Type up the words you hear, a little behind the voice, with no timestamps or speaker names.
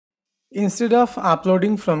Instead of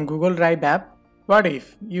uploading from Google Drive app, what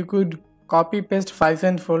if you could copy paste files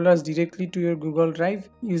and folders directly to your Google Drive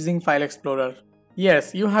using File Explorer?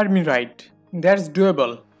 Yes, you heard me right. That's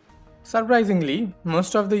doable. Surprisingly,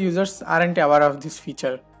 most of the users aren't aware of this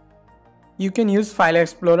feature. You can use File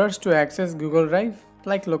Explorers to access Google Drive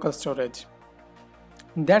like local storage.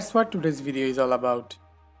 That's what today's video is all about.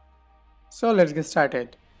 So let's get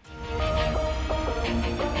started.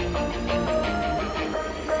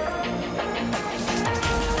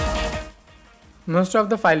 Most of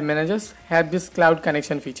the file managers have this cloud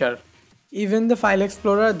connection feature. Even the File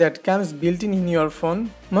Explorer that comes built in your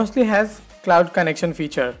phone mostly has cloud connection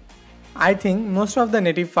feature. I think most of the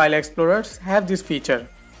native File Explorers have this feature.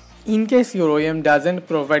 In case your OEM doesn't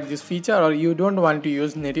provide this feature or you don't want to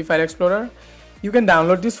use native File Explorer, you can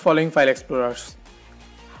download these following File Explorers.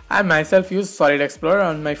 I myself use Solid Explorer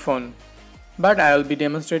on my phone, but I will be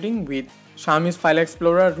demonstrating with Xiaomi's File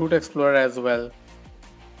Explorer, Root Explorer as well.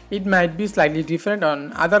 It might be slightly different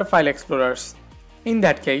on other File Explorers. In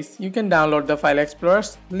that case, you can download the File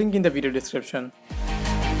Explorers, link in the video description.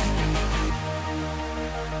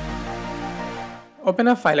 Open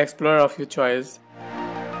a File Explorer of your choice.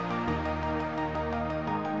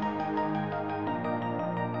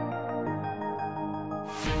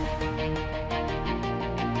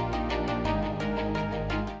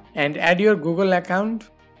 And add your Google account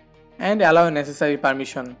and allow necessary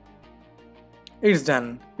permission. It's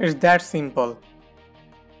done. It's that simple.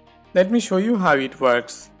 Let me show you how it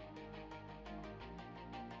works.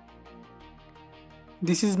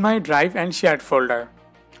 This is my Drive and Shared folder.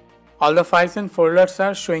 All the files and folders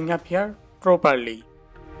are showing up here properly.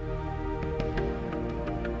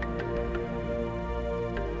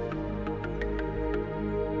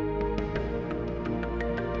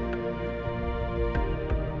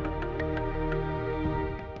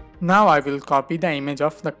 Now I will copy the image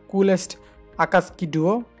of the coolest Akatsuki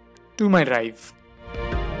Duo to my drive.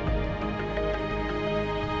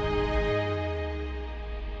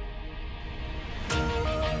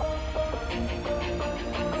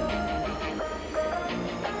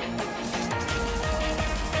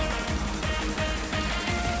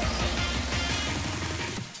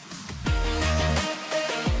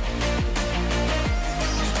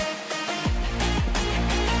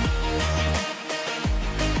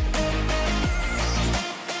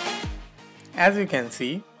 As you can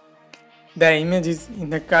see, the image is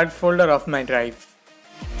in the card folder of my drive.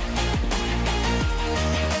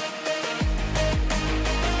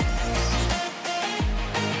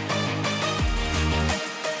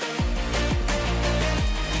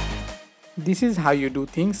 This is how you do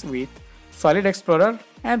things with Solid Explorer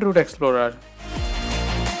and Root Explorer.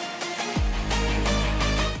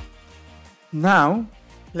 Now,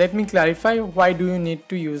 let me clarify why do you need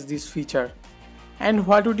to use this feature. And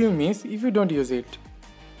what would you miss if you don't use it?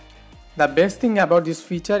 The best thing about this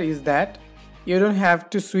feature is that you don't have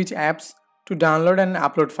to switch apps to download and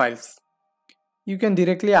upload files. You can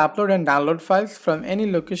directly upload and download files from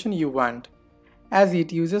any location you want, as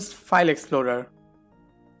it uses File Explorer.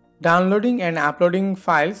 Downloading and uploading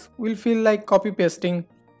files will feel like copy-pasting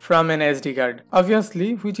from an SD card,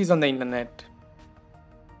 obviously which is on the internet.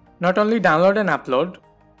 Not only download and upload,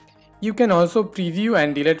 you can also preview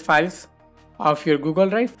and delete files of your Google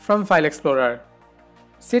Drive from File Explorer.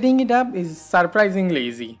 Setting it up is surprisingly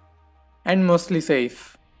easy and mostly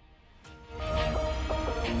safe.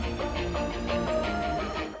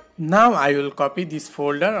 Now I will copy this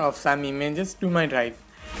folder of some images to my drive.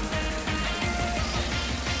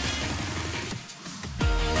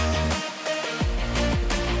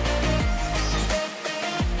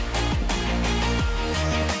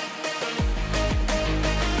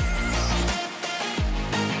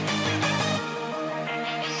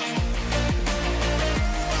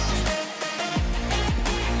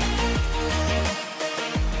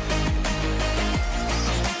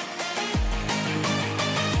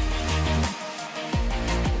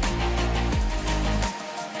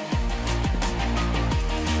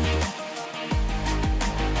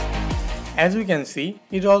 As we can see,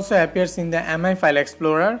 it also appears in the MI File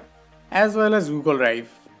Explorer as well as Google Drive.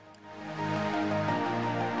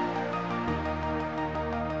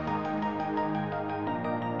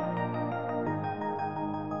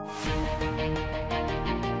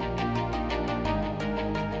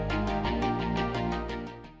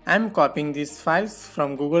 I'm copying these files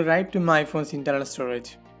from Google Drive to my phone's internal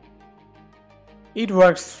storage. It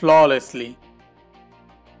works flawlessly.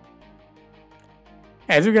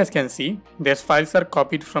 As you guys can see, these files are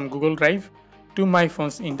copied from Google Drive to my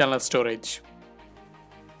phone's internal storage.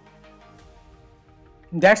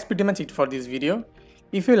 That's pretty much it for this video.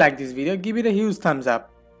 If you like this video, give it a huge thumbs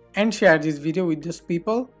up. and share this video with those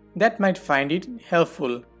people that might find it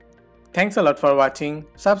helpful. Thanks a lot for watching.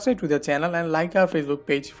 Subscribe to the channel and like our Facebook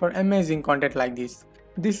page for amazing content like this.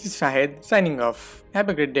 This is Shahed signing off. Have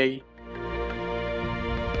a great day.